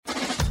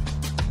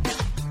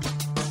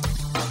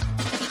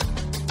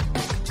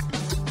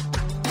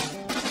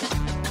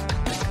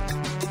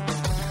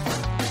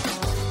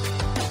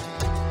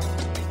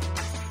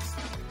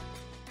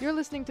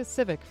listening to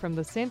Civic from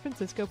the San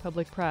Francisco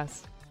Public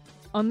Press.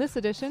 On this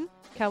edition,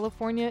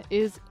 California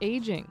is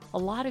aging. A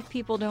lot of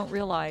people don't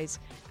realize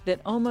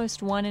that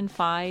almost 1 in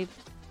 5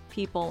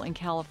 people in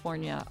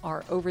California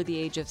are over the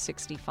age of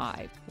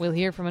 65. We'll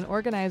hear from an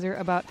organizer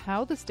about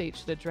how the state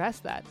should address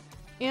that,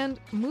 and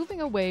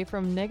moving away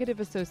from negative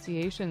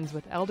associations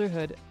with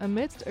elderhood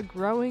amidst a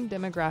growing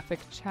demographic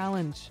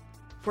challenge.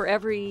 For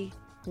every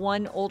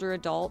one older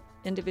adult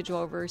individual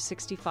over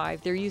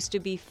 65, there used to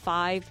be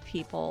 5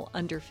 people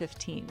under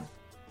 15.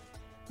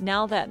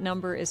 Now that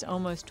number is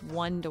almost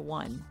 1 to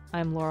 1.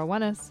 I'm Laura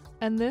Wennes,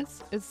 and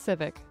this is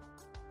Civic.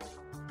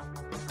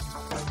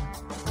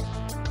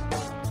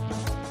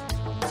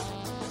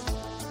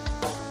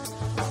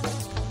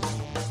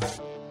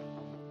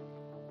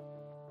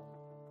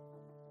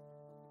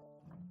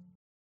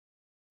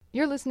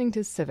 You're listening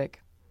to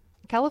Civic.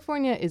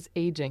 California is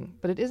aging,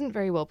 but it isn't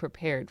very well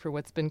prepared for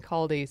what's been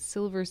called a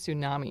silver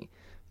tsunami.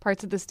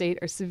 Parts of the state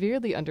are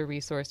severely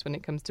under-resourced when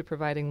it comes to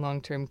providing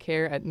long-term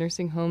care at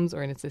nursing homes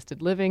or in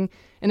assisted living,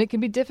 and it can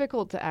be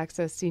difficult to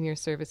access senior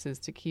services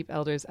to keep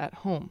elders at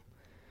home.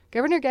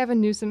 Governor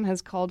Gavin Newsom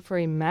has called for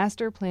a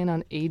master plan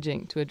on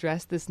aging to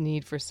address this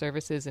need for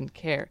services and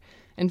care,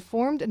 and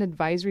formed an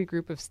advisory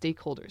group of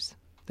stakeholders.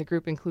 The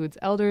group includes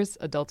elders,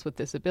 adults with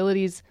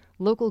disabilities,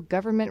 local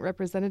government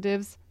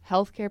representatives,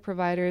 healthcare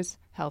providers,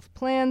 health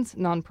plans,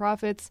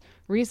 nonprofits,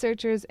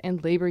 researchers,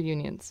 and labor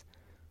unions.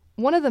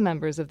 One of the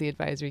members of the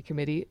advisory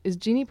committee is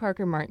Jeannie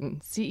Parker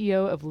Martin,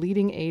 CEO of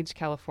Leading Age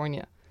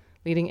California.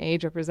 Leading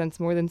Age represents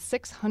more than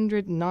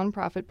 600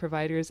 nonprofit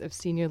providers of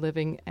senior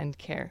living and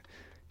care.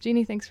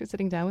 Jeannie, thanks for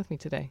sitting down with me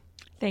today.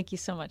 Thank you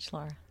so much,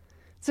 Laura.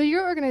 So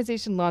your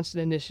organization launched an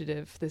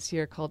initiative this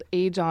year called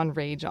Age On,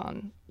 Rage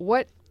On.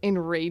 What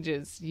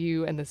enrages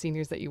you and the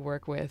seniors that you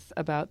work with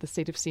about the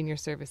state of senior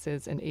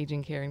services and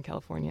aging care in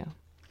California?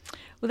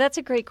 Well, that's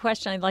a great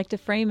question. I'd like to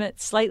frame it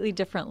slightly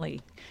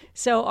differently.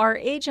 So our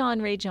Age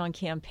On, Rage On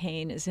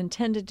campaign is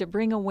intended to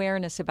bring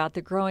awareness about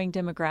the growing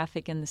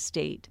demographic in the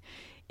state.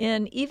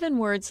 And even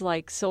words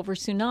like silver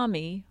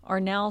tsunami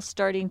are now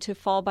starting to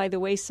fall by the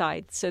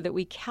wayside so that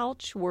we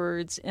couch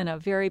words in a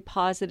very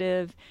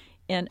positive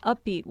and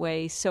upbeat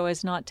way so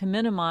as not to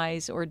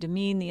minimize or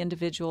demean the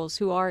individuals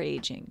who are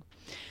aging.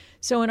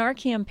 So in our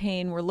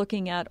campaign, we're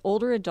looking at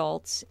older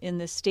adults in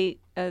the state,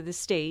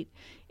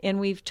 and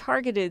we've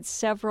targeted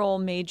several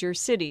major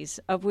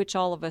cities, of which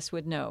all of us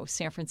would know.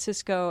 San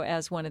Francisco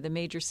as one of the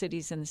major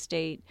cities in the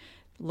state,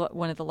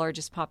 one of the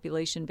largest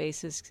population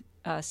bases,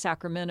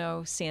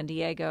 Sacramento, San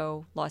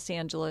Diego, Los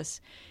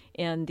Angeles,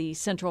 and the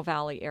Central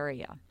Valley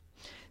area.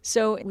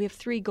 So we have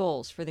 3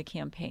 goals for the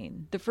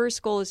campaign. The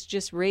first goal is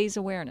just raise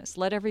awareness,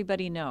 let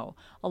everybody know.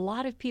 A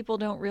lot of people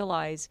don't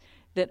realize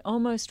that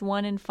almost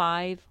 1 in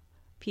 5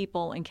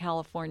 people in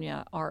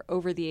California are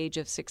over the age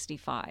of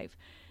 65.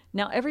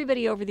 Now,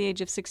 everybody over the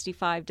age of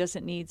 65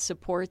 doesn't need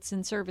supports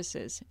and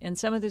services, and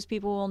some of those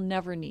people will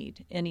never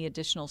need any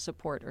additional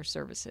support or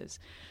services.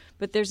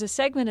 But there's a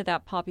segment of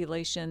that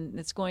population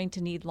that's going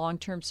to need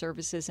long-term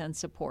services and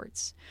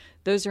supports.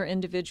 Those are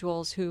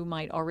individuals who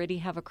might already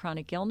have a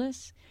chronic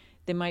illness.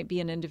 They might be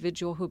an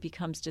individual who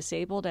becomes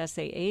disabled as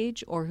they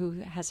age or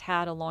who has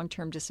had a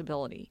long-term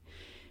disability.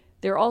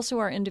 There also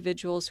are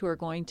individuals who are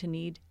going to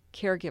need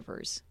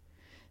caregivers.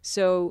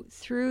 So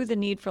through the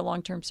need for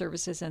long-term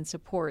services and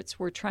supports,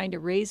 we're trying to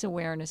raise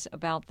awareness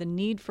about the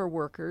need for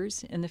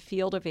workers in the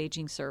field of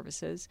aging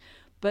services,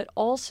 but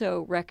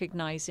also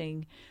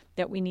recognizing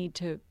that we need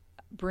to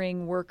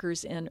bring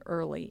workers in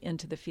early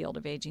into the field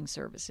of aging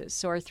services.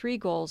 So our 3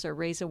 goals are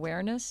raise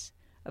awareness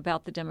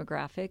about the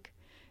demographic,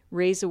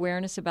 raise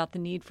awareness about the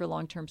need for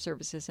long-term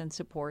services and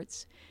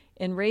supports,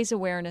 and raise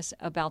awareness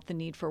about the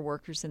need for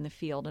workers in the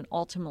field, and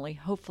ultimately,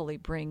 hopefully,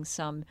 bring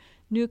some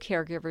new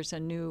caregivers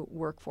and new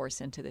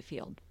workforce into the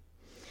field.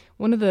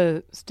 One of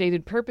the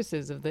stated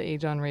purposes of the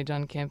Age On, Rage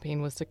On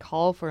campaign was to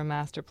call for a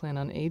master plan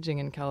on aging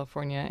in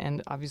California,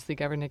 and obviously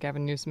Governor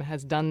Gavin Newsom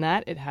has done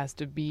that. It has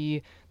to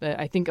be,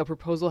 I think a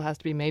proposal has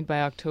to be made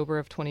by October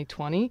of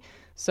 2020.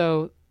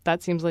 So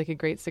that seems like a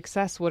great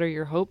success. What are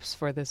your hopes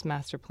for this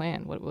master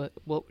plan?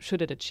 What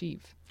should it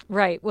achieve?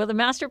 Right. Well, the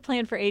master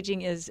plan for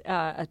aging is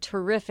a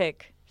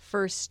terrific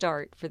first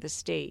start for the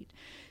state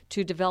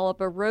to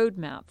develop a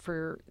roadmap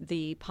for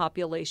the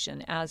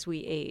population as we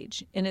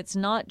age. And it's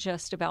not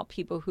just about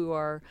people who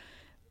are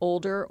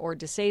older or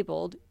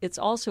disabled. It's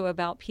also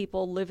about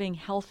people living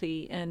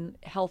in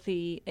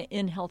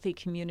healthy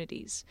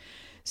communities.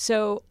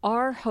 So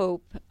our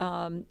hope,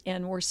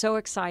 and we're so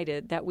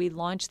excited that we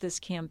launched this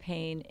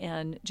campaign,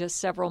 and just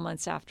several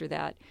months after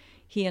that,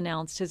 he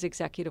announced his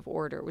executive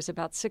order. It was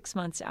about 6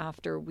 months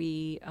after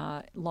we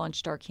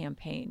launched our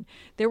campaign.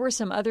 There were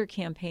some other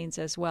campaigns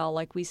as well,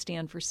 like We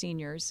Stand for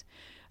Seniors,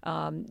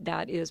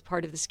 that is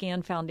part of the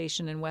SCAN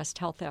Foundation and West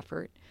Health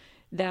effort,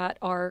 that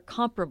are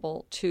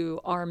comparable to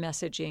our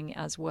messaging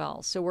as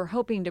well. So we're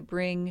hoping to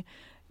bring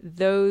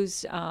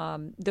those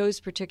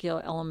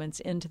particular elements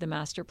into the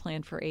master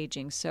plan for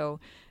aging. So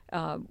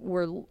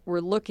we're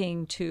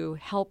looking to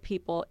help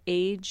people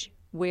age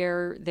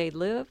where they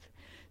live,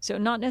 So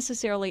not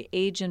necessarily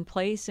age in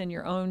place in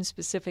your own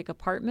specific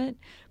apartment,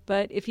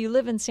 but if you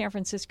live in San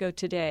Francisco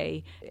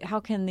today, how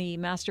can the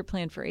Master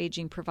Plan for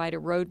Aging provide a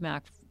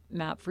roadmap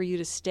for you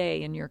to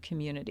stay in your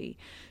community?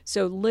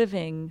 So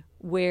living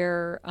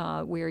where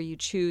you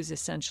choose,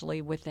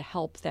 essentially, with the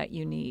help that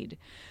you need.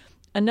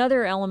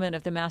 Another element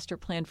of the Master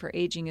Plan for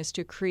Aging is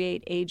to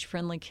create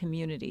age-friendly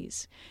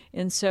communities.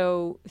 And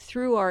so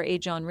through our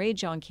Age on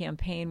Rage On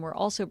campaign, we're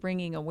also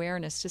bringing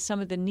awareness to some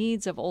of the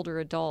needs of older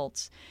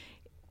adults.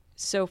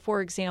 So,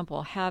 for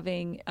example,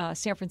 having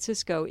San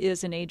Francisco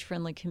is an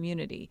age-friendly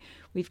community.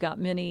 We've got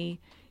many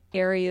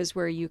areas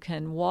where you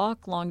can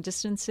walk long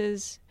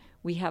distances.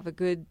 We have a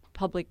good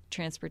public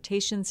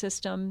transportation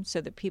system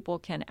so that people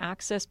can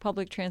access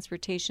public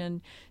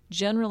transportation,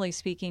 generally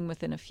speaking,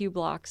 within a few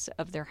blocks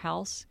of their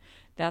house.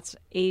 That's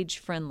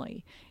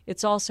age-friendly.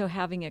 It's also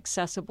having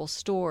accessible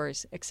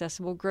stores,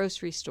 accessible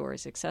grocery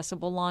stores,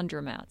 accessible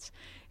laundromats,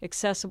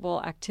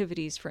 accessible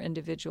activities for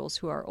individuals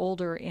who are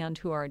older and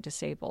who are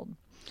disabled.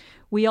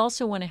 We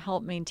also want to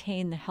help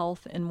maintain the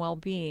health and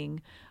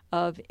well-being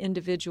of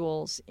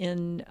individuals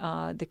in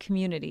the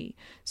community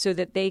so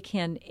that they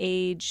can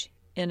age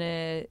in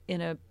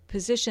a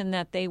position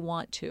that they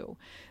want to,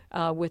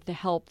 with the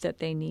help that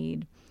they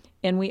need.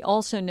 And we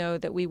also know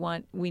that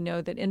we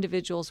know that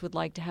individuals would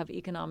like to have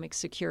economic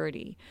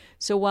security.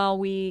 So while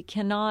we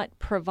cannot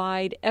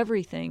provide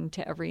everything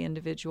to every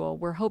individual,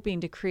 we're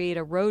hoping to create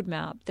a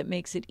roadmap that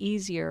makes it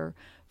easier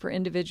for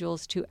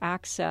individuals to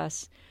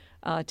access,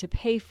 to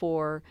pay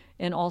for,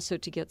 and also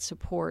to get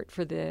support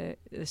for the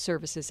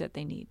services that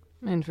they need.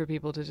 And for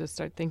people to just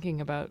start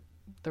thinking about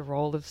the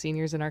role of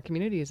seniors in our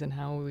communities and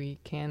how we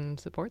can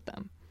support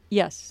them.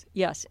 Yes.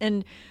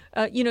 And,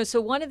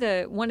 so one of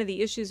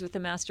the issues with the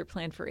Master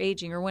Plan for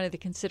Aging, or one of the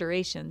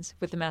considerations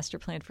with the Master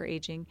Plan for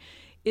Aging,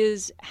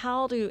 is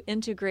how to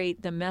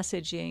integrate the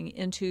messaging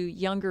into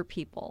younger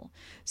people.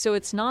 So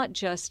it's not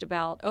just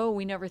about,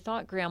 we never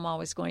thought grandma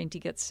was going to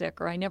get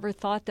sick, or I never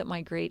thought that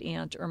my great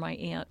aunt or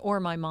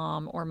my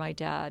mom or my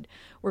dad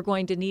were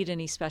going to need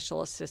any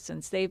special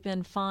assistance. They've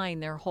been fine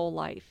their whole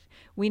life.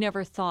 We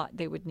never thought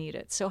they would need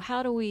it. So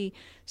how do we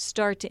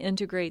start to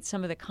integrate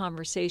some of the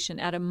conversation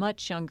at a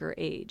much younger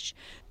age?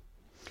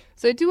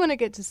 So I do want to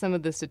get to some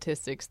of the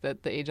statistics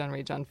that the Age on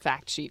Rage On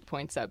fact sheet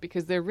points out,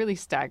 because they're really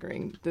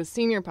staggering. The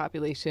senior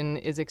population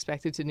is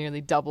expected to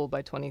nearly double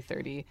by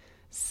 2030.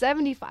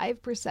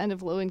 75%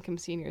 of low-income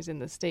seniors in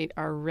the state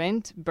are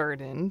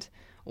rent-burdened.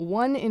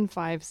 1 in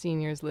 5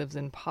 seniors lives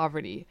in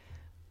poverty.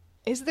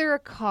 Is there a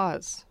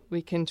cause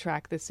we can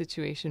track this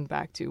situation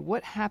back to?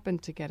 What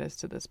happened to get us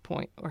to this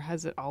point, or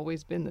has it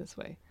always been this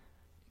way?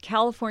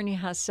 California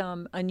has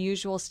some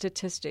unusual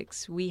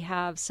statistics. We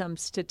have some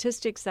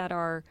statistics that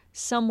are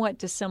somewhat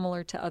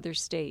dissimilar to other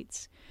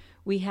states.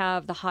 We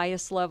have the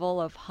highest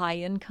level of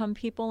high-income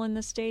people in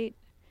the state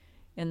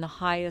and the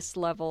highest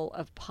level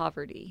of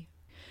poverty.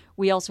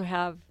 We also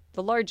have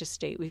the largest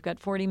state. We've got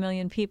 40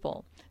 million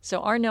people.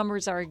 So our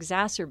numbers are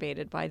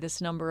exacerbated by this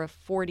number of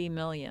 40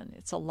 million.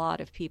 It's a lot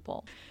of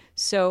people.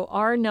 So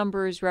our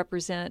numbers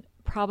represent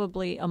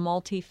probably a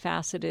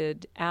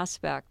multifaceted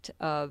aspect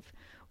of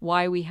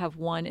why we have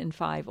 1 in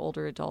 5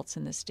 older adults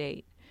in the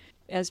state.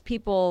 As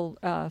people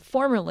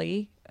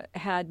formerly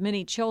had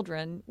many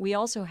children, we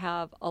also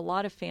have a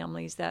lot of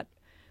families that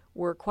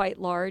were quite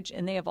large,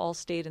 and they have all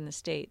stayed in the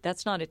state.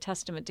 That's not a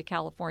testament to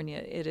California.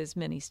 It is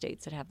many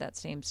states that have that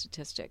same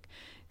statistic.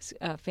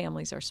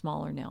 Families are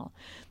smaller now.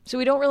 So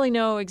we don't really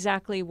know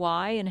exactly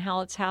why and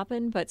how it's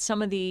happened, but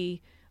some of the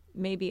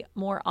maybe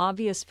more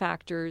obvious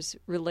factors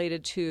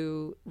related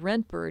to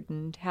rent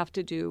burden have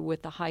to do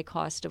with the high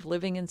cost of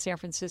living in San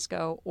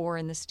Francisco or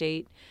in the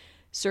state.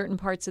 Certain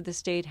parts of the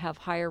state have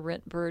higher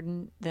rent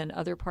burden than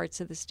other parts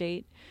of the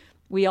state.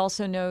 We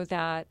also know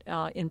that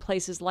in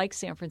places like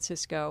San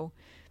Francisco,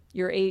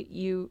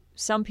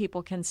 some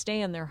people can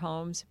stay in their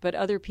homes, but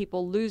other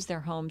people lose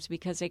their homes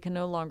because they can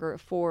no longer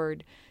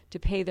afford to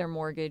pay their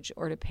mortgage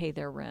or to pay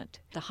their rent.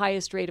 The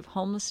highest rate of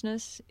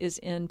homelessness is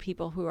in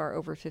people who are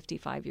over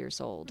 55 years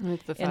old.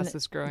 It's the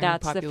fastest growing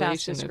That's population. the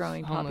fastest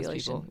growing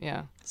population. People.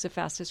 Yeah. It's the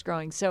fastest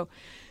growing.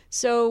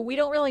 So we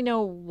don't really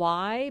know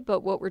why, but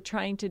what we're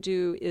trying to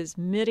do is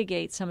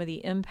mitigate some of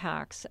the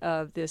impacts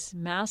of this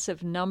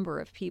massive number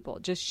of people.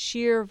 Just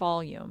sheer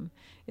volume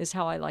is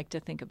how I like to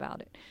think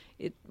about it.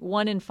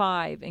 1 in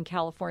 5 in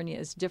California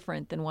is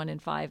different than 1 in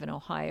 5 in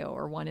Ohio,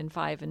 or 1 in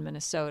 5 in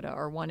Minnesota,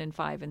 or 1 in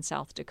 5 in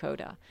South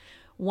Dakota.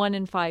 1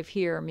 in 5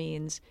 here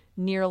means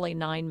nearly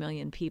 9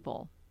 million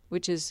people,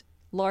 which is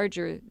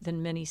larger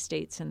than many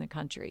states in the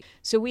country.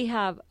 So we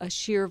have a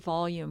sheer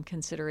volume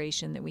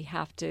consideration that we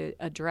have to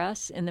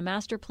address, and the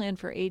Master Plan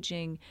for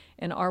Aging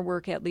and our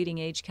work at Leading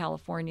Age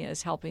California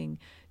is helping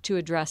to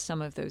address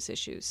some of those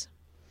issues.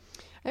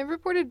 I've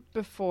reported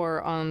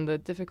before on the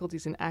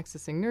difficulties in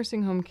accessing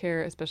nursing home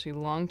care, especially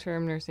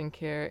long-term nursing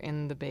care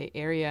in the Bay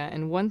Area.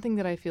 And one thing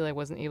that I feel I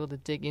wasn't able to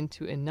dig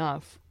into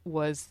enough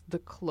was the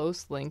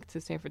close link to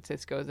San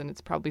Francisco's, and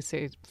it's probably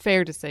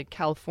fair to say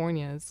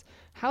California's,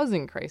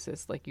 housing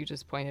crisis, like you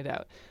just pointed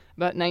out.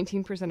 About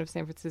 19% of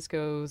San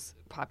Francisco's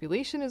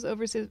population is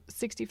over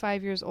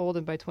 65 years old,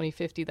 and by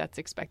 2050, that's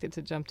expected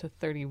to jump to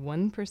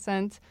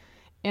 31%.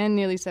 And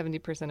nearly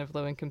 70% of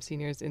low-income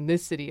seniors in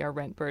this city are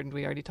rent-burdened.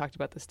 We already talked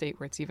about the state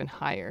where it's even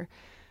higher.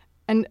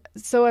 And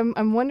so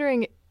I'm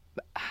wondering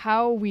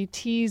how we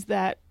tease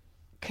that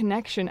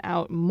connection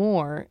out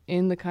more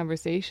in the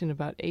conversation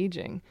about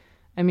aging.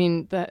 I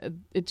mean,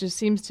 it just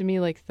seems to me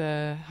like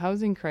the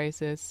housing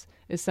crisis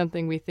is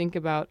something we think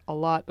about a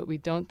lot, but we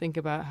don't think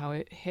about how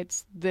it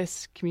hits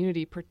this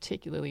community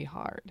particularly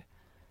hard.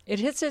 It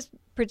hits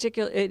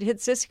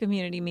this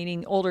community,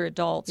 meaning older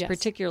adults, Yes.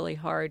 particularly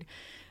hard.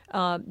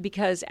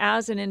 Because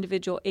as an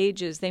individual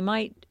ages, they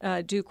might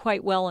do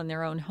quite well in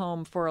their own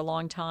home for a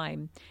long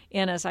time.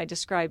 And as I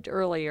described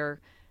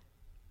earlier,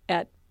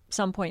 at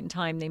some point in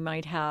time, they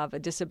might have a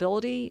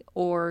disability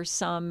or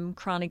some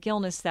chronic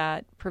illness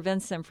that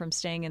prevents them from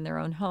staying in their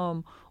own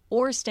home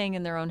or staying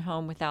in their own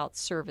home without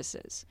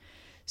services.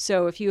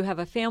 So if you have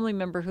a family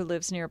member who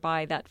lives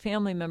nearby, that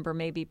family member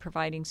may be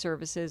providing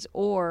services,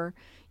 or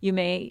you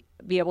may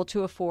be able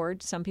to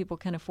afford, some people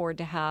can afford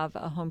to have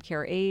a home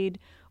care aide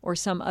or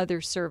some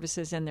other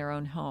services in their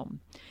own home.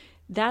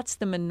 That's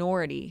the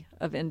minority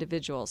of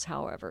individuals,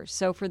 however.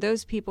 So for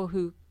those people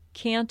who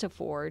can't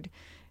afford,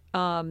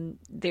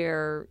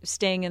 they're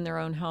staying in their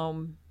own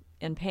home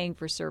and paying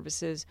for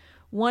services.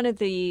 One of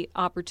the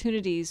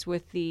opportunities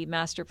with the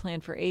Master Plan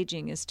for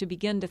Aging is to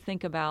begin to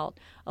think about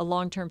a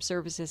long-term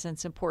services and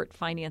support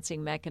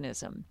financing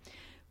mechanism.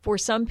 For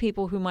some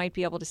people who might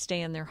be able to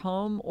stay in their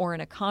home or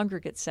in a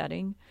congregate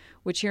setting,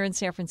 which here in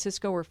San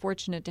Francisco we're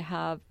fortunate to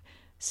have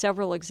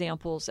several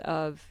examples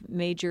of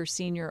major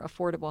senior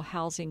affordable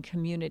housing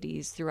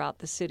communities throughout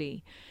the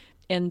city,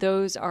 and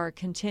those are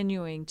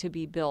continuing to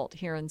be built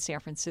here in San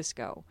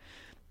Francisco.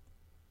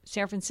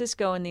 San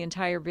Francisco and the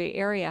entire Bay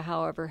Area,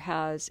 however,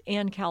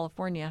 and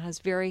California has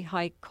very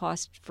high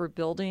cost for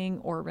building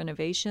or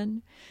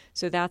renovation.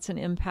 So that's an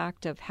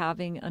impact of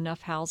having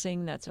enough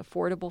housing that's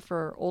affordable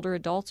for older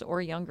adults or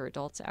younger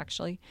adults,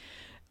 actually,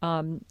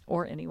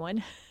 or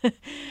anyone.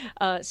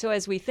 So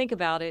as we think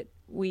about it,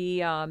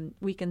 we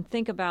can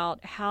think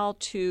about how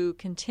to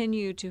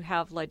continue to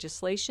have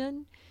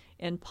legislation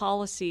and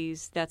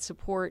policies that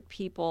support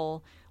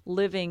people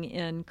living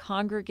in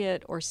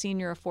congregate or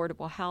senior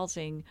affordable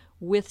housing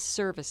with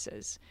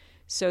services,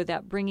 so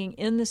that bringing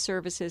in the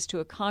services to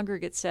a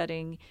congregate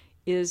setting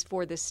is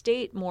for the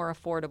state more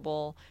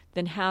affordable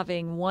than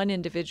having one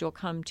individual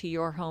come to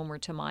your home or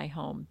to my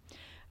home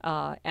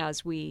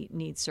as we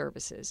need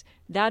services.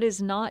 That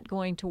is not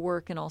going to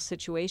work in all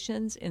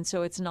situations, and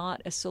so it's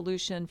not a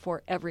solution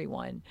for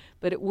everyone,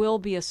 but it will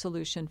be a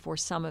solution for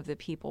some of the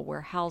people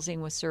where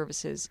housing with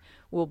services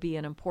will be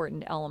an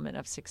important element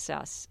of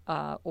success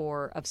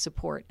or of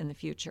support in the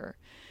future.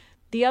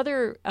 The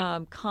other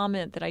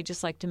comment that I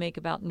just like to make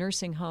about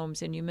nursing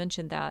homes, and you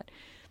mentioned that,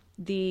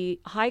 the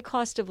high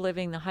cost of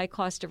living, the high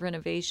cost of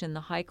renovation,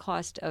 the high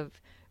cost of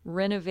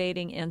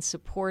renovating and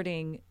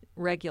supporting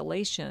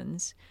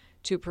regulations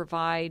to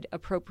provide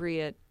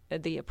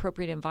the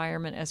appropriate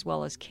environment as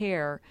well as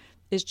care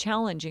is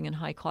challenging in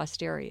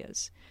high-cost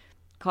areas.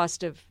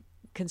 Cost of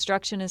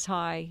construction is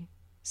high,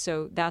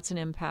 so that's an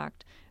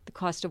impact. The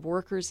cost of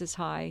workers is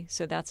high,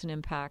 so that's an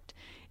impact.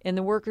 And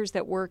the workers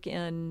that work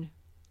in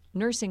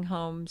nursing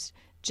homes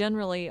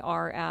generally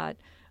are at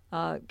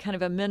kind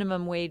of a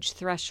minimum wage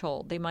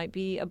threshold. They might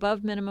be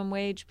above minimum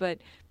wage, but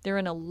they're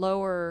in a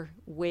lower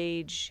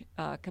wage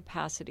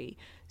capacity.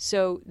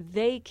 So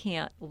they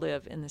can't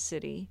live in the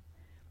city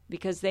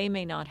because they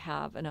may not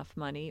have enough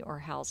money or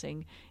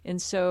housing,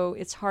 and so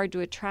it's hard to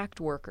attract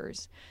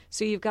workers.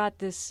 So you've got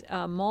this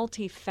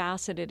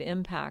multifaceted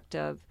impact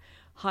of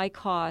high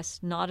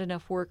cost, not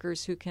enough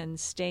workers who can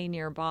stay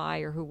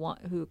nearby or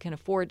who can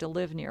afford to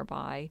live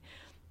nearby.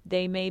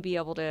 They may be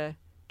able to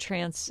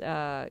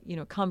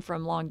come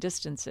from long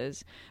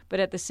distances, but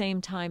at the same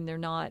time, they're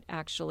not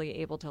actually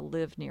able to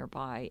live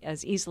nearby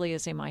as easily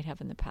as they might have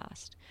in the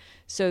past.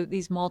 So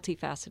these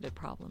multifaceted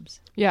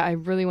problems. Yeah, I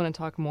really want to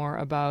talk more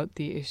about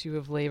the issue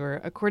of labor.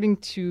 According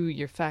to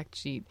your fact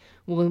sheet,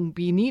 we'll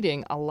be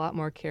needing a lot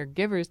more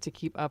caregivers to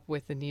keep up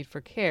with the need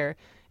for care.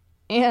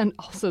 And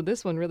also,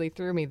 this one really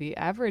threw me. The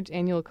average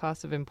annual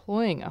cost of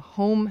employing a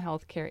home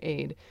health care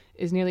aide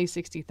is nearly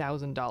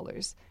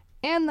 $60,000.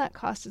 And that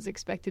cost is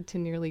expected to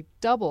nearly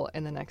double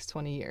in the next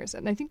 20 years.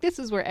 And I think this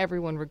is where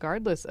everyone,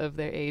 regardless of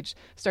their age,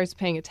 starts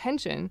paying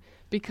attention,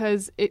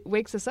 because it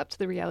wakes us up to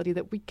the reality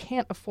that we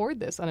can't afford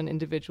this on an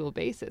individual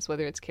basis,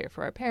 whether it's care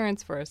for our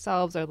parents, for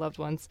ourselves, our loved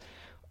ones.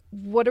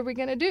 What are we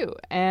going to do?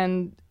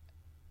 And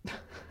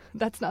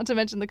that's not to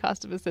mention the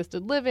cost of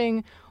assisted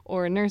living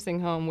or a nursing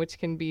home, which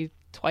can be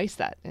twice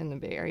that in the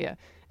Bay Area.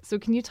 So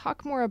can you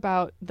talk more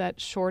about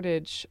that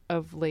shortage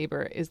of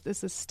labor? Is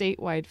this a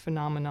statewide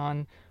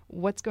phenomenon?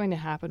 what's going to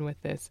happen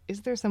with this?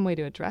 Is there some way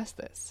to address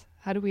this?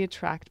 How do we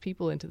attract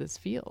people into this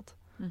field?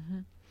 Mm-hmm.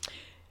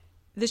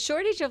 The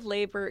shortage of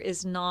labor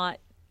is not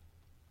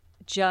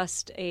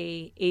just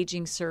a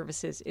aging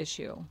services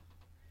issue.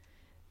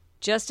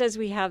 Just as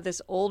we have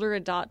this older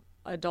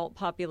adult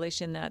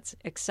population that's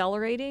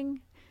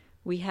accelerating,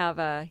 we have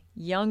a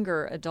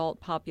younger adult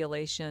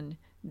population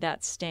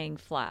that's staying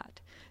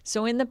flat.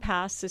 So in the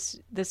past,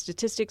 the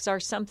statistics are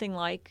something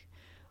like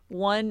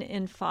 1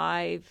 in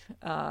 5,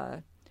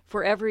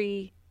 for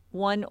every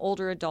one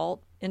older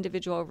adult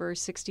individual over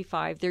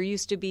 65, there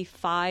used to be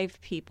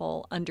 5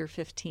 people under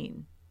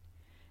 15.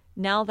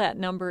 Now that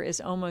number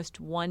is almost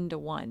 1 to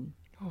 1.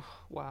 Oh,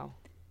 wow.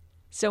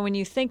 So when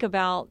you think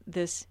about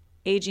this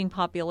aging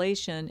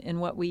population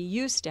and what we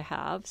used to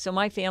have, so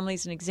my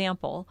family's an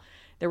example.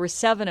 There were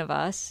 7 of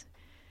us.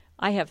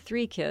 I have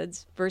 3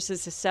 kids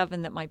versus the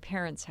 7 that my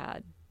parents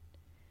had.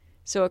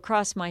 So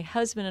across my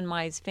husband and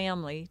my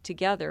family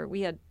together,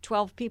 we had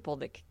 12 people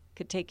that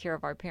could take care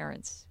of our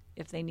parents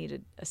if they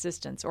needed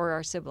assistance, or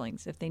our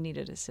siblings if they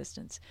needed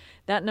assistance.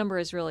 That number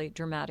has really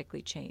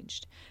dramatically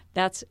changed.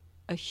 That's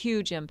a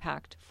huge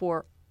impact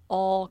for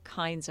all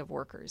kinds of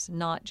workers,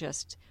 not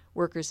just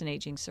workers in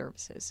aging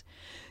services.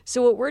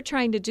 So what we're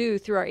trying to do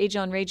through our Age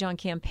on Rage On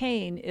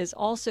campaign is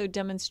also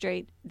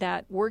demonstrate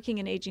that working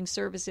in aging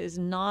services is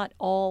not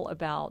all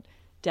about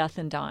death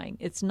and dying.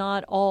 It's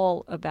not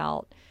all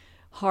about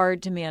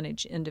hard to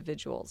manage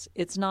individuals.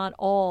 It's not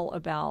all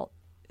about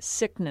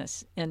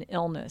sickness and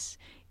illness.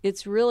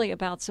 It's really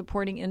about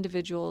supporting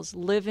individuals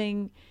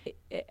living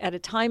at a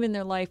time in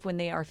their life when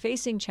they are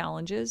facing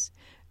challenges,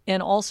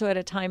 and also at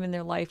a time in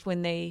their life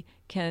when they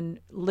can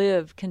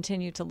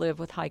continue to live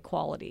with high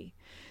quality.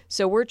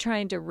 So we're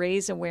trying to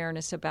raise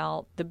awareness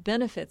about the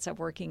benefits of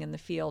working in the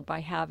field by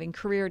having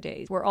career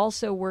days. We're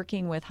also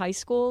working with high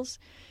schools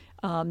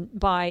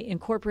by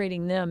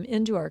incorporating them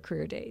into our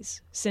career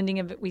days.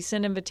 We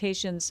send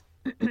invitations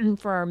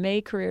for our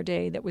May career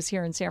day that was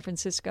here in San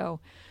Francisco.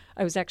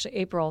 It was actually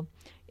April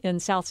in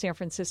South San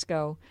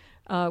Francisco.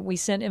 We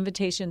sent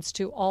invitations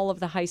to all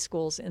of the high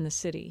schools in the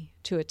city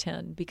to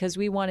attend because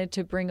we wanted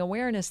to bring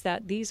awareness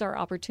that these are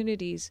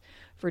opportunities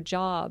for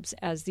jobs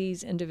as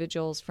these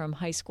individuals from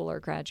high school are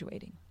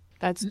graduating.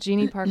 That's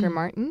Jeannie Parker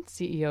Martin,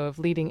 CEO of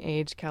Leading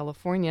Age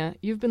California.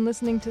 You've been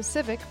listening to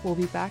Civic. We'll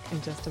be back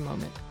in just a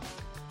moment.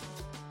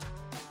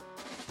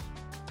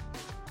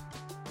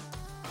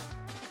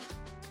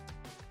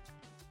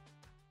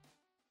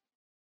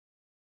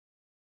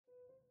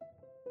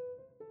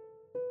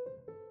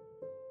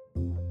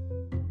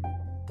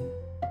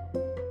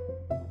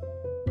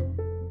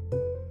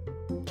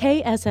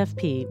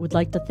 KSFP would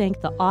like to thank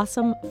the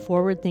awesome,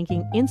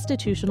 forward-thinking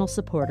institutional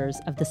supporters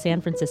of the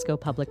San Francisco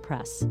Public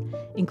Press,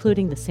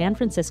 including the San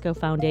Francisco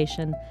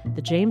Foundation,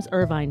 the James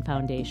Irvine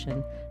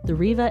Foundation, the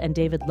Riva and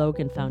David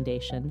Logan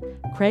Foundation,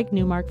 Craig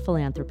Newmark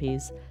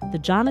Philanthropies, the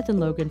Jonathan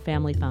Logan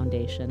Family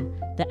Foundation,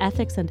 the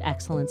Ethics and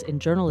Excellence in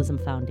Journalism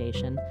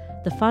Foundation,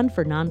 the Fund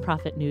for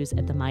Nonprofit News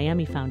at the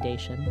Miami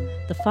Foundation,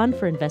 the Fund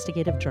for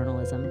Investigative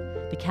Journalism,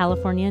 the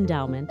California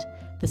Endowment,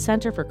 the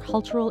Center for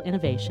Cultural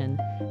Innovation,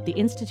 the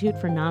Institute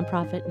for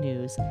Nonprofit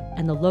News,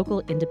 and the local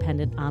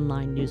independent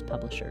online news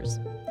publishers.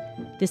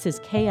 This is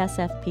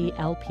KSFP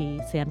LP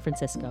San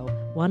Francisco,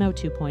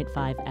 102.5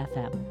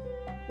 FM.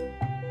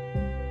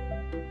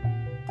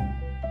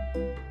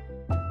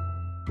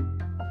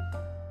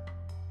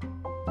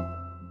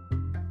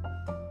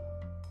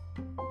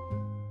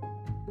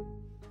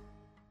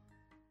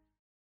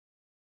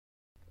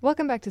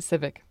 Welcome back to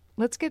Civic.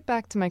 Let's get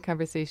back to my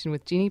conversation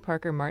with Jeannie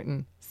Parker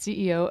Martin,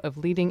 CEO of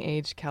Leading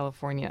Age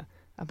California,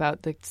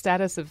 about the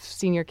status of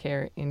senior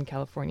care in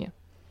California.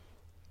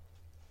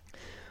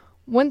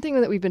 One thing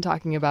that we've been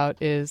talking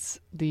about is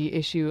the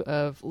issue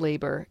of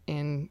labor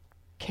in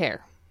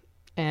care.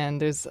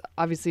 And there's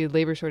obviously a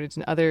labor shortage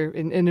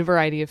in a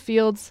variety of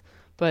fields,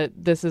 but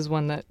this is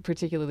one that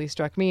particularly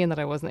struck me and that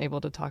I wasn't able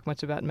to talk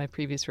much about in my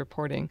previous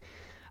reporting.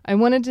 I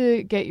wanted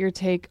to get your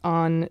take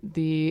on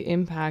the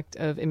impact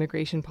of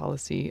immigration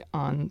policy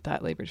on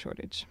that labor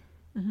shortage.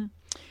 Mm-hmm.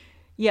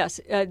 Yes,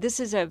 this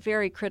is a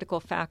very critical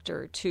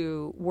factor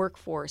to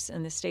workforce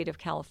in the state of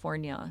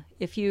California.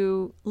 If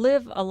you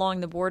live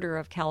along the border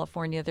of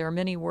California, there are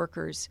many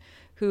workers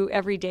who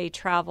every day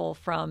travel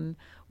from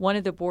one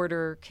of the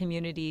border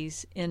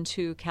communities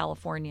into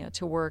California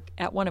to work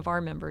at one of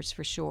our members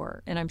for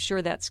sure. And I'm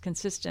sure that's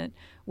consistent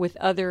with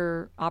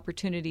other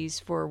opportunities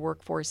for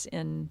workforce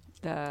in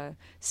the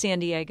San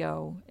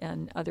Diego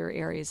and other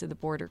areas of the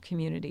border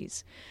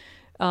communities.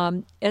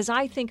 As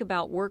I think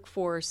about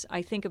workforce,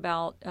 I think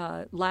about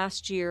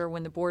last year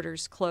when the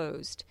borders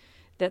closed,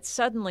 that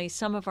suddenly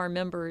some of our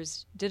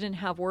members didn't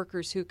have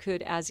workers who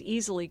could as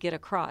easily get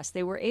across.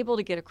 They were able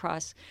to get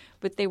across,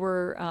 but there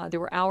were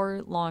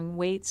hour-long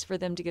waits for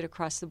them to get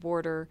across the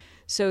border.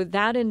 So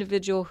that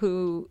individual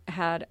who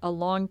had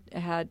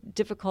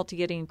difficulty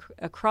getting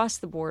across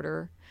the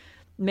border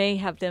may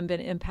have then been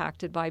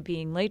impacted by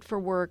being late for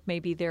work.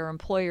 Maybe their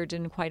employer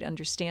didn't quite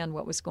understand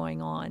what was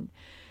going on.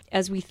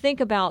 as we think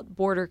about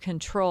border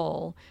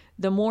control,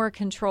 the more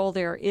control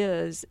there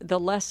is, the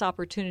less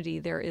opportunity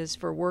there is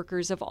for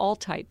workers of all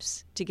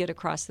types to get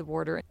across the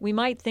border. We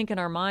might think in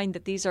our mind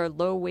that these are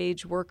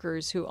low-wage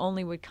workers who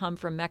only would come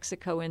from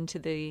Mexico into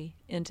the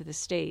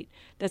state.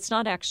 That's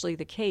not actually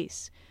the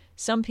case.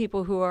 Some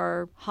people who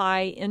are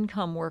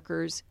high-income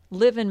workers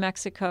live in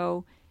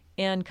Mexico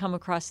and come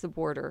across the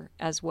border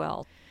as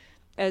well.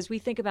 As we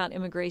think about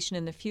immigration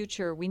in the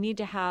future, we need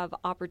to have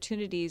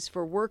opportunities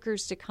for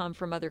workers to come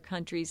from other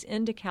countries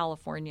into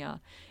California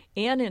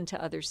and into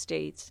other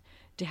states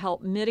to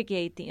help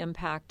mitigate the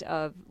impact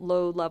of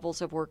low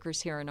levels of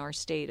workers here in our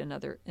state and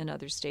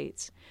other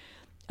states.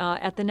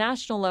 At the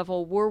national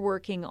level, we're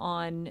working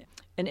on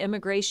an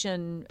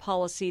immigration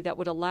policy that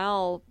would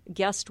allow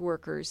guest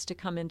workers to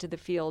come into the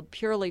field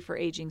purely for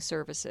aging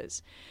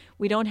services.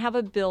 We don't have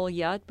a bill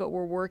yet, but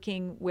we're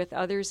working with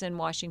others in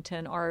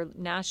Washington. Our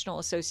national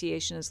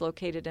association is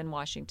located in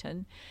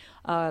Washington.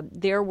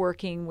 They're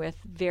working with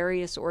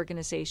various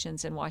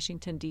organizations in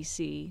Washington,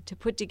 D.C. to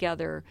put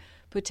together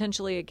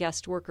potentially a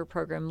guest worker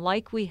program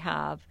like we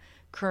have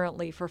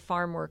currently for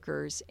farm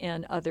workers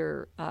and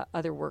other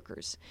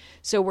workers.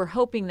 So we're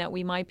hoping that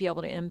we might be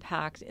able to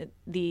impact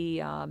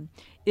the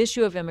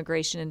issue of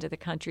immigration into the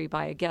country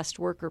by a guest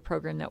worker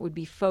program that would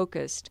be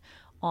focused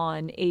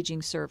on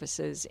aging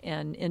services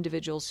and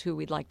individuals who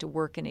we'd like to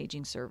work in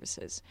aging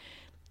services.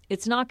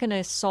 It's not going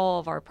to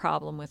solve our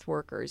problem with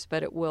workers,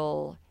 but it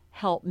will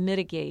help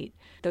mitigate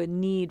the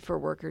need for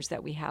workers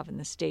that we have in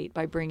the state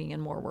by bringing in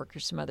more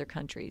workers from other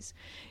countries.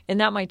 And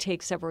that might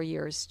take several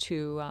years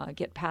to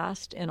get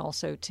passed and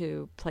also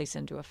to place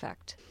into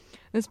effect.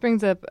 This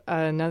brings up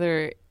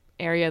another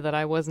area that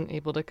I wasn't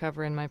able to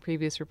cover in my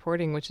previous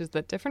reporting, which is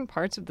that different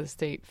parts of the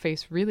state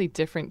face really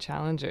different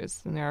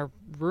challenges. And there are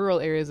rural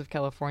areas of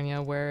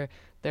California where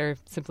there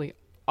simply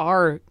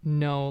are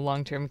no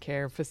long-term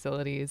care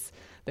facilities.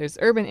 There's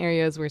urban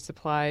areas where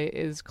supply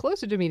is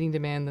closer to meeting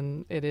demand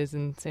than it is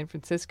in San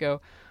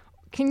Francisco.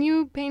 Can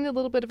you paint a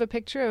little bit of a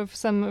picture of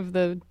some of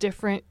the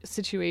different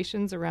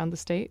situations around the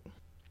state?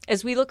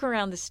 As we look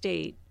around the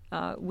state,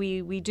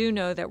 we do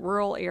know that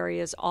rural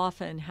areas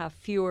often have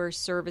fewer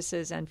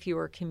services and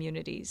fewer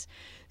communities.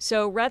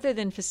 So rather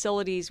than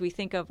facilities, we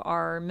think of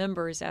our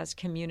members as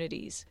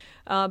communities.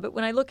 But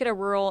when I look at a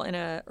rural and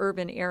an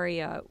urban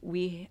area,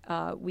 we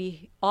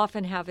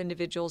often have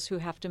individuals who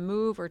have to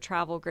move or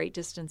travel great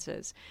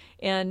distances.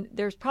 And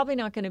there's probably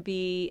not going to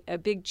be a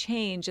big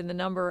change in the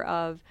number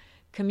of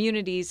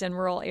communities in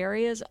rural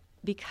areas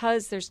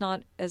because there's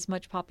not as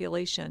much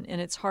population, and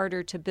it's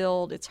harder to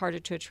build, it's harder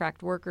to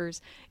attract workers,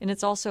 and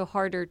it's also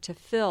harder to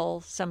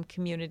fill some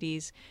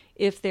communities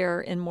if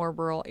they're in more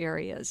rural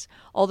areas,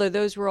 although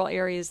those rural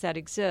areas that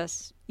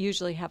exist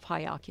usually have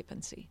high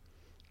occupancy.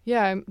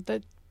 Yeah,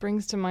 that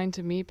brings to mind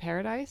to me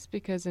Paradise,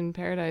 because in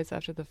Paradise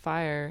after the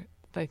fire,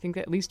 I think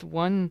at least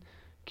one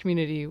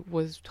community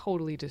was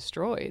totally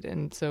destroyed,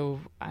 and so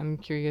I'm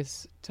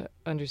curious to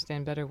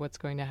understand better what's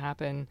going to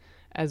happen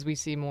as we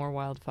see more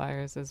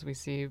wildfires, as we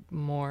see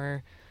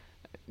more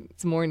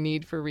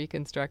need for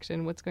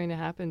reconstruction. What's going to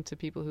happen to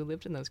people who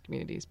lived in those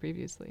communities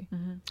previously?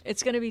 Mm-hmm.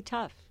 It's going to be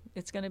tough.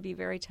 It's going to be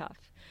very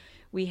tough.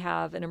 We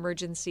have an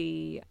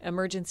emergency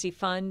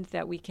fund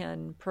that we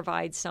can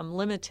provide some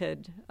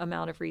limited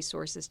amount of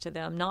resources to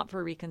them, not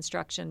for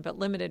reconstruction, but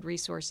limited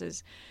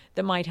resources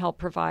that might help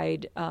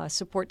provide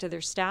support to their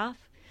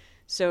staff.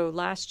 So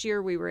last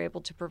year, we were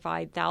able to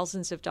provide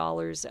thousands of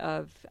dollars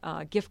of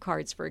gift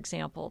cards, for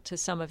example, to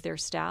some of their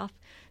staff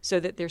so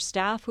that their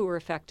staff who were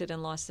affected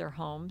and lost their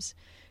homes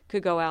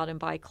could go out and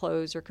buy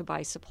clothes or could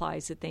buy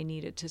supplies that they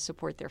needed to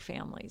support their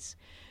families.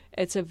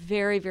 It's a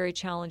very, very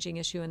challenging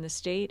issue in the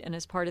state, and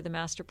as part of the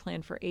Master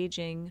Plan for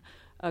Aging,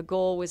 a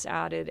goal was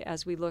added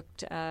as we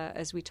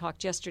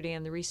talked yesterday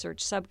in the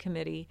research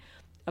subcommittee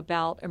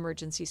about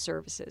emergency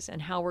services and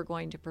how we're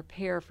going to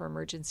prepare for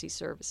emergency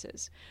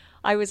services.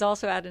 I was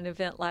also at an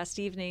event last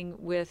evening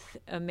with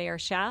Mayor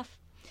Schaaf,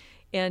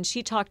 and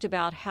she talked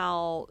about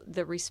how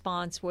the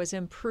response was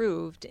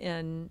improved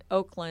in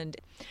Oakland.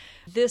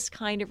 This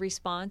kind of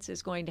response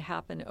is going to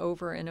happen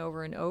over and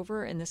over and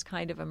over, and this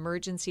kind of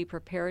emergency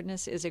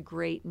preparedness is a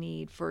great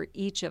need for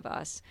each of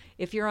us.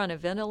 If you're on a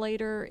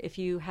ventilator, if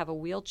you have a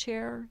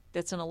wheelchair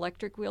that's an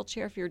electric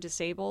wheelchair, if you're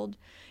disabled,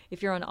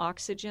 if you're on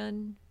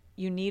oxygen,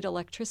 you need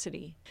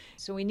electricity.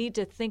 So we need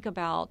to think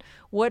about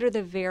what are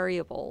the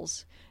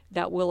variables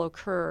that will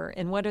occur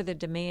and what are the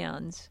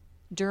demands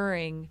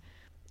during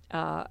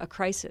a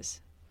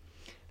crisis.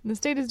 The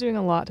state is doing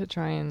a lot to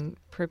try and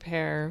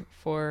prepare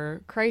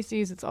for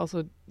crises. It's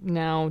also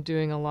now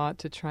doing a lot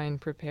to try and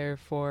prepare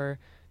for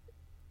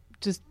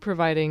just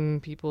providing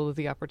people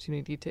the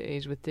opportunity to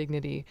age with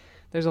dignity.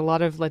 There's a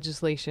lot of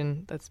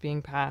legislation that's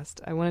being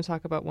passed. I want to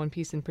talk about one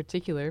piece in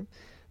particular.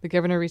 The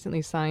governor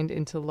recently signed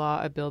into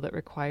law a bill that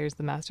requires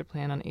the Master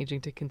Plan on Aging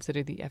to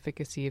consider the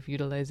efficacy of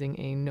utilizing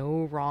a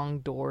no wrong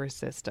door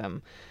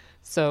system.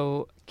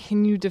 So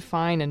can you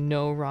define a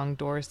no wrong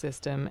door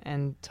system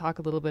and talk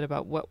a little bit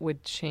about what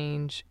would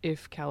change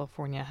if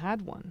California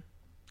had one?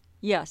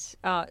 Yes.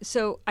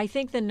 So I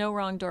think the no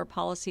wrong door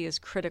policy is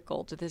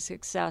critical to the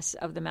success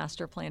of the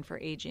Master Plan for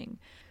Aging.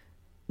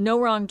 No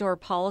wrong door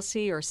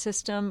policy or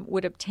system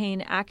would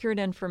obtain accurate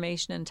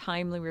information and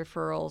timely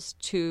referrals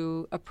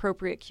to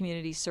appropriate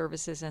community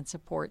services and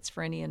supports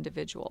for any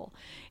individual.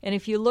 And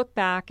if you look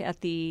back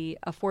at the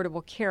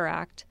Affordable Care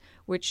Act,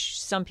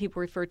 which some people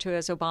refer to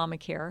as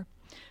Obamacare,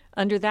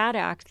 under that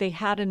act, they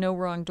had a no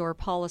wrong door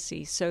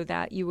policy so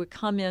that you would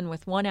come in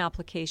with one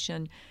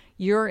application.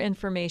 Your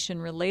information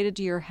related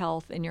to your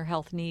health and your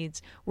health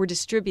needs were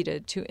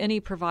distributed to any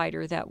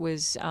provider that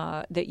was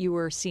that you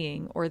were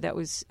seeing or that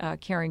was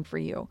caring for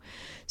you.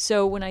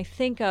 So when I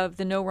think of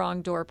the no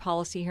wrong door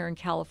policy here in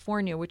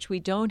California, which we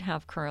don't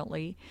have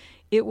currently,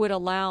 it would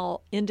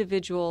allow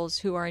individuals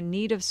who are in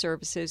need of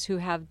services, who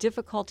have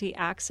difficulty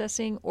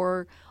accessing,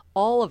 or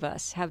all of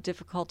us have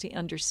difficulty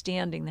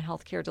understanding the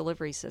healthcare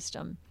delivery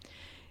system.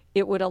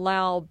 It would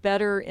allow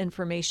better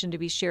information to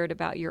be shared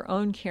about your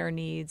own care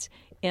needs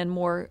and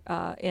more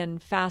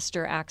and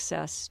faster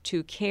access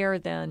to care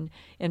then,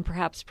 and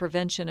perhaps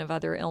prevention of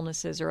other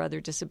illnesses or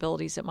other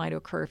disabilities that might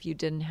occur if you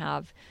didn't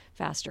have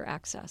faster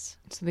access.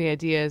 So the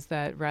idea is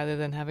that rather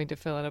than having to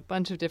fill out a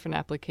bunch of different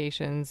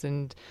applications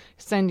and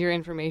send your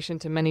information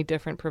to many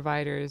different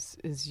providers,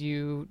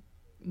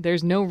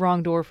 there's no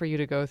wrong door for you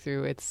to go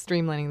through. It's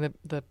streamlining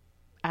the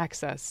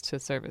access to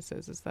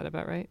services. Is that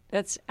about right?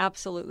 That's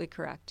absolutely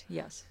correct,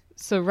 yes.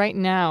 So right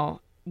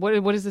now,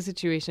 what is the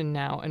situation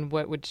now, and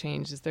what would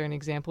change? Is there an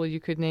example you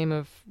could name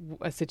of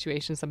a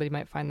situation somebody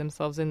might find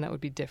themselves in that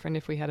would be different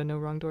if we had a no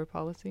wrong door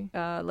policy?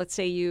 Let's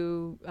say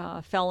you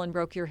fell and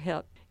broke your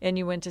hip and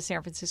you went to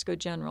San Francisco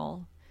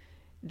General.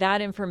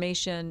 That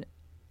information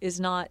is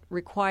not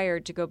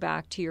required to go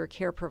back to your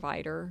care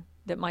provider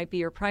that might be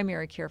your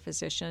primary care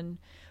physician,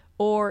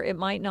 or it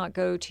might not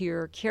go to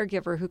your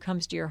caregiver who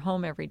comes to your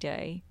home every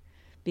day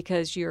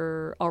because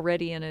you're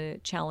already in a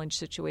challenge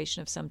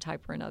situation of some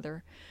type or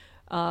another.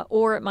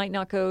 Or it might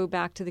not go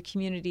back to the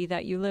community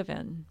that you live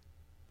in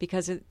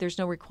because there's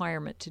no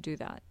requirement to do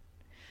that.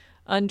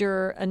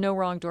 Under a no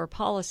wrong door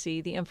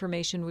policy, the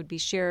information would be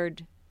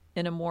shared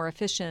in a more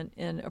efficient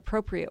and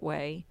appropriate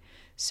way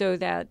so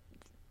that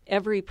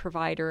every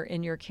provider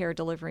in your care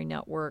delivery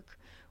network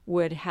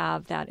would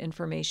have that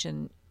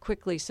information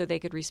quickly so they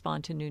could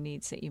respond to new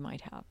needs that you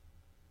might have.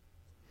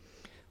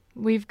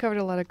 We've covered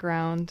a lot of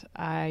ground.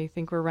 I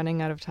think we're running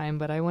out of time,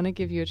 but I want to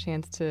give you a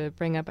chance to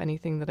bring up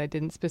anything that I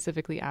didn't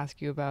specifically ask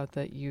you about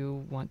that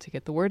you want to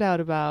get the word out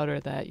about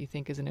or that you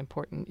think is an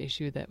important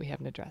issue that we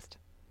haven't addressed.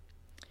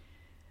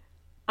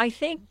 I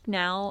think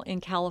now in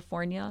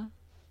California,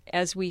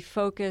 as we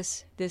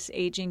focus this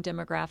aging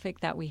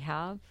demographic that we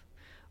have,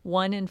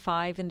 1 in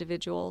 5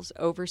 individuals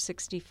over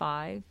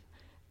 65,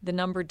 the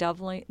number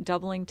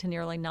doubling to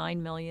nearly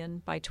 9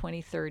 million by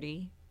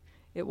 2030.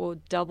 It will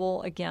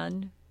double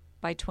again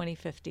by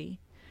 2050.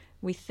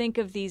 We think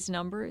of these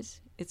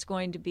numbers, it's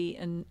going to be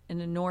an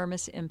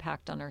enormous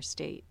impact on our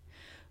state.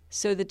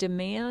 So the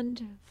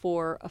demand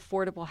for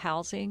affordable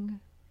housing,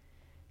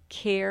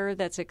 care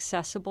that's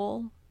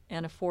accessible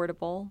and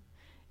affordable,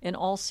 and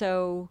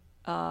also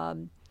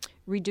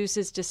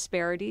reduces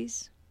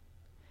disparities,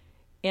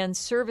 and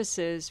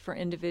services for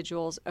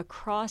individuals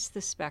across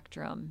the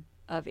spectrum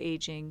of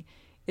aging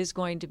is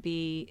going to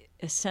be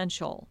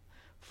essential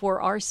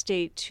for our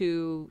state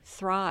to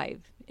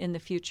thrive in the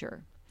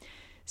future.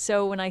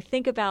 So when I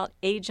think about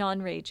Age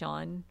On, Rage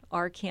On,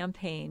 our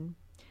campaign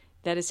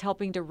that is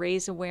helping to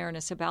raise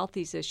awareness about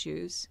these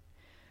issues,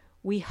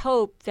 we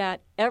hope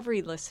that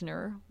every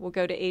listener will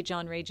go to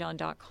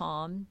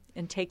ageonrageon.com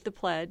and take the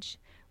pledge.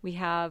 We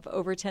have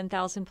over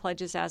 10,000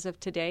 pledges as of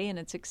today, and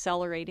it's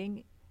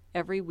accelerating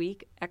every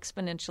week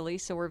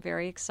exponentially, so we're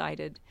very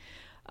excited.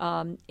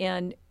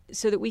 And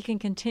so that we can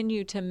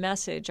continue to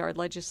message our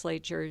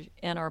legislature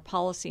and our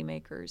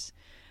policymakers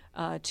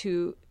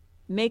to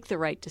make the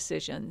right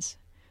decisions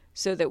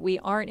so that we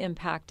aren't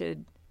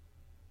impacted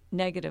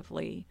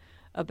negatively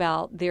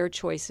about their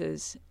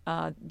choices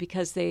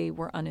because they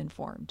were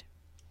uninformed.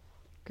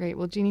 Great.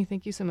 Well, Jeannie,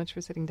 thank you so much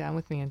for sitting down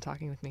with me and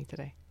talking with me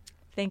today.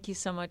 Thank you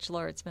so much,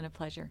 Laura. It's been a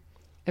pleasure.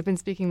 I've been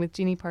speaking with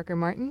Jeannie Parker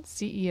Martin,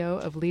 CEO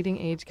of Leading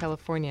Age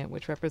California,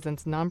 which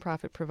represents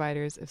nonprofit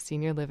providers of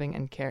senior living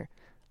and care.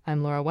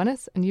 I'm Laura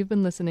Wennes, and you've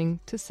been listening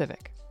to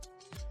Civic.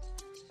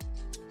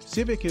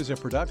 Civic is a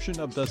production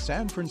of the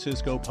San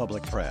Francisco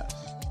Public Press,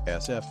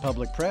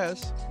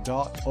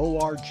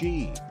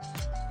 sfpublicpress.org.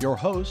 Your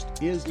host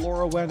is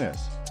Laura Wennes.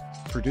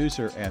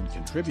 Producer and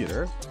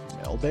contributor,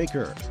 Mel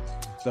Baker.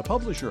 The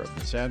publisher of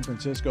the San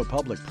Francisco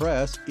Public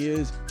Press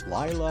is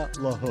Lila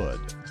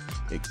LaHood.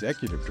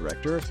 Executive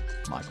Director,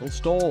 Michael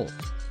Stoll.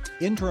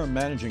 Interim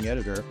Managing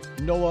Editor,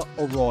 Noah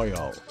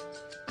Arroyo.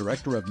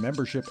 Director of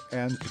Membership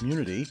and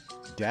Community,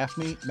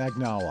 Daphne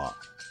Magnawa.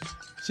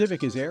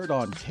 Civic is aired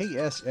on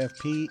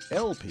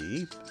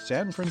KSFP-LP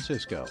San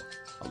Francisco,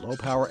 a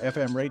low-power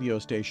FM radio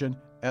station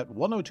at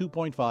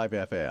 102.5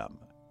 FM.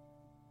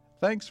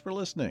 Thanks for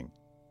listening.